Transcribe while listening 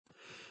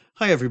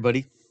Hi,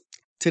 everybody.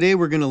 Today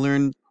we're going to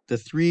learn the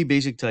three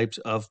basic types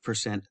of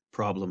percent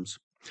problems.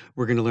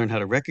 We're going to learn how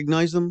to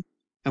recognize them,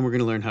 and we're going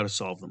to learn how to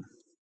solve them.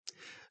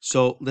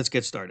 So let's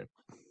get started.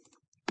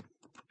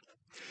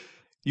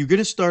 You're going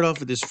to start off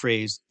with this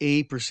phrase,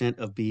 A%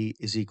 of B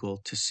is equal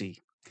to C.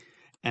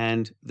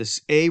 And this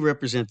A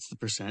represents the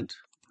percent,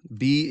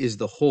 B is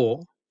the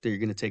whole that you're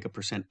going to take a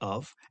percent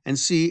of, and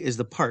C is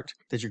the part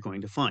that you're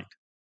going to find.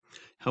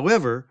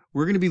 However,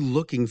 we're going to be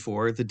looking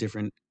for the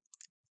different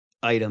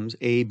items,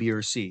 A, B,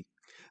 or C.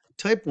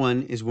 Type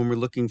 1 is when we're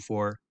looking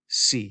for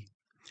C.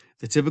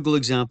 The typical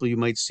example you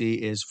might see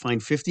is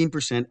find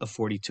 15% of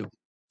 42.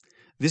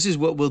 This is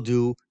what we'll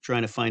do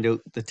trying to find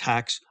out the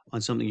tax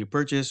on something you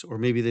purchase or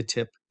maybe the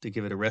tip to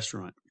give at a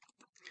restaurant.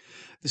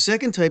 The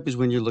second type is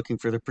when you're looking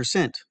for the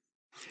percent.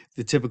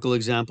 The typical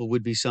example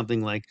would be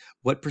something like,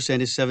 what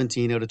percent is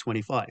 17 out of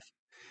 25?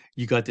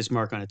 You got this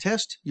mark on a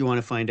test, you want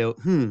to find out,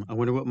 I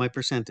wonder what my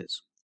percent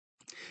is.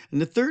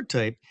 And the third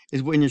type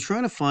is when you're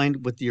trying to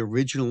find what the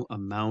original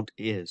amount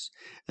is.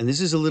 And this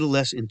is a little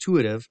less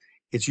intuitive.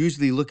 It's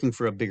usually looking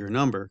for a bigger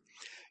number.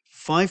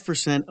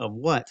 5% of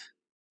what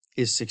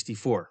is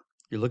 64?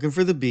 You're looking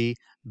for the B.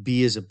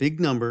 B is a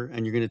big number,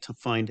 and you're going to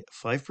find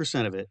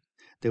 5% of it.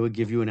 That would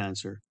give you an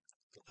answer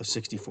of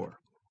 64.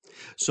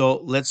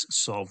 So let's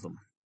solve them.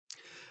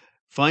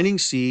 Finding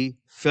C,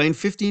 find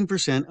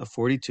 15% of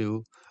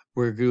 42.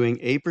 We're doing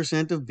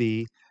A% of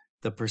B.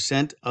 The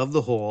percent of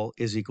the whole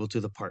is equal to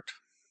the part.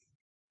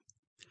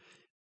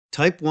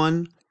 Type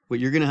 1,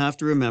 what you're going to have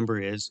to remember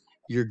is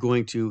you're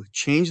going to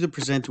change the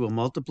percent to a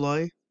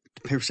multiply,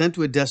 percent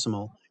to a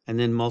decimal, and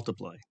then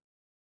multiply.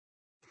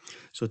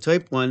 So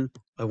type 1,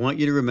 I want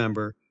you to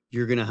remember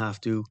you're going to have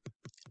to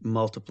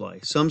multiply.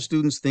 Some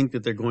students think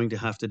that they're going to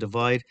have to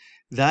divide.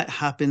 That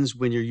happens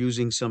when you're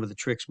using some of the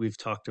tricks we've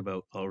talked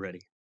about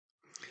already.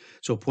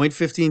 So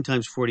 0.15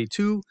 times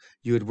 42,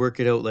 you would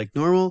work it out like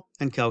normal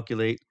and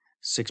calculate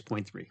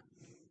 6.3.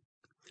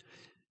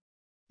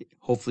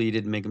 Hopefully you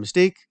didn't make a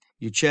mistake.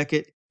 You check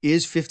it.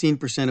 Is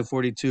 15% of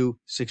 42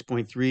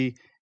 6.3?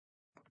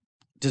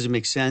 Does it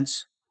make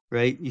sense?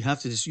 Right? You have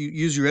to just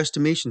use your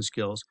estimation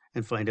skills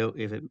and find out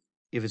if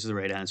it's the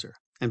right answer.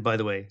 And by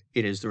the way,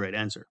 it is the right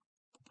answer.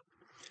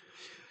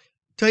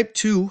 Type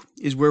 2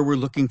 is where we're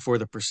looking for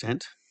the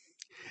percent.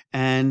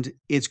 And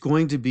it's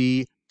going to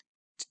be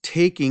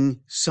taking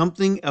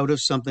something out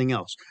of something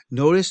else.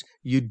 Notice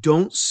you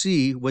don't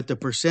see what the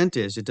percent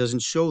is. It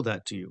doesn't show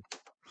that to you.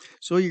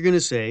 So you're going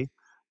to say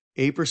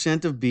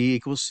A% of B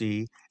equals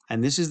C.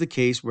 And this is the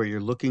case where you're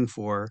looking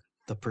for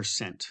the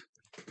percent.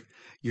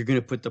 You're going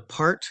to put the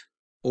part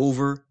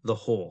over the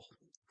whole.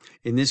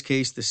 In this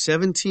case, the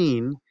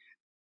 17,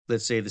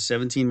 let's say the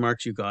 17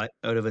 marks you got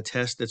out of a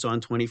test that's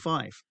on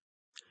 25.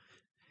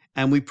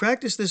 And we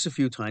practiced this a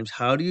few times.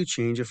 How do you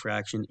change a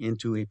fraction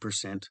into a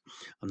percent?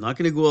 I'm not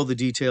going to go all the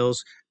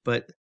details,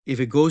 but if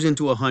it goes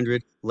into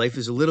 100, life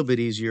is a little bit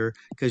easier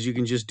because you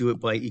can just do it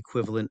by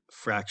equivalent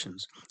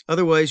fractions.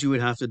 Otherwise, you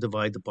would have to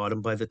divide the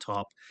bottom by the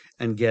top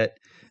and get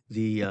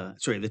the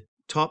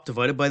top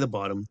divided by the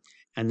bottom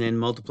and then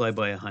multiply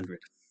by 100.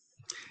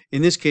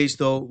 In this case,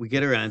 though, we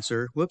get our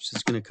answer. Whoops,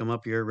 it's going to come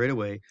up here right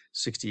away,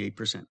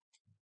 68%.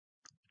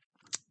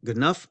 Good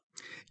enough?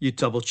 You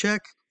double check.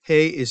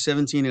 Hey, is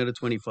 17 out of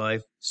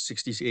 25,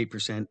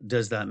 68%?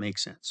 Does that make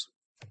sense?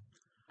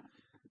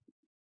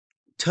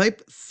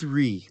 Type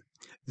 3.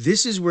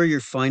 This is where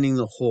you're finding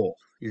the whole.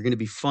 You're going to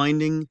be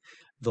finding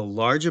the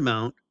large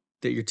amount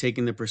that you're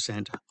taking the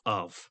percent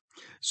of.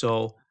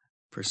 So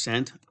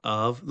percent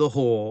of the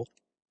whole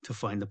to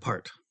find the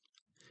part.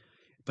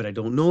 But I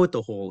don't know what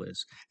the whole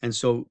is. And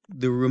so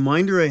the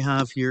reminder I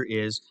have here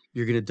is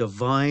you're going to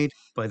divide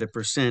by the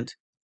percent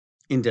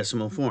in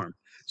decimal form.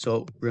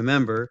 So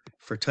remember,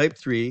 for type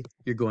 3,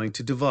 you're going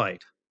to divide.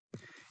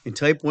 In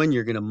type 1,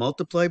 you're going to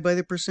multiply by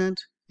the percent.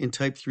 In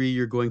type 3,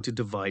 you're going to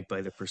divide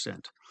by the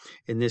percent.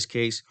 In this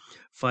case,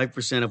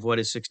 5% of what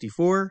is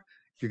 64,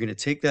 you're going to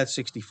take that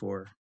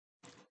 64,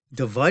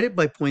 divide it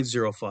by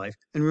 0.05,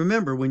 and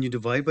remember, when you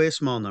divide by a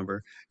small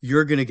number,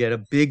 you're going to get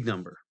a big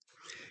number.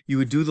 You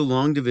would do the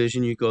long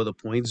division, you go the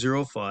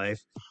 0.05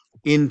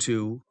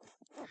 into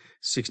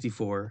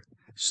 64,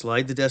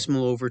 slide the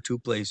decimal over 2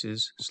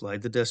 places,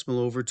 slide the decimal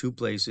over 2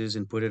 places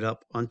and put it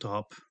up on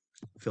top,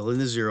 fill in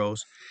the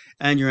zeros,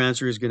 and your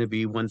answer is going to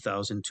be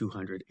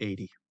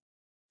 1,280.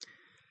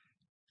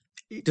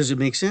 Does it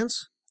make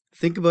sense?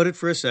 Think about it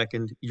for a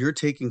second. You're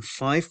taking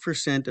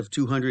 5% of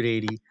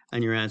 280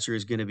 and your answer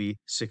is going to be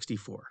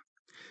 64.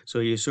 So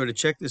you sort of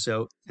check this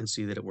out and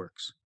see that it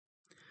works.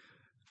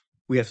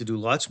 We have to do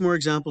lots more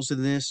examples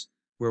than this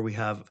where we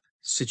have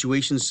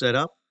situations set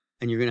up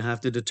and you're going to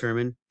have to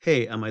determine,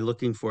 hey, am I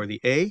looking for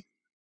the A,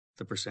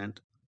 the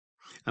percent?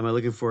 Am I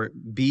looking for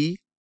B,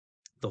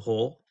 the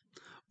whole?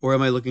 Or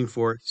am I looking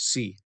for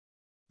C,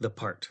 the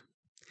part?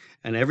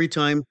 And every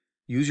time,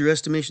 use your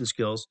estimation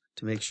skills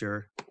to make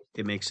sure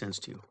it makes sense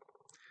to you.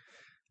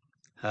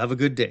 Have a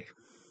good day.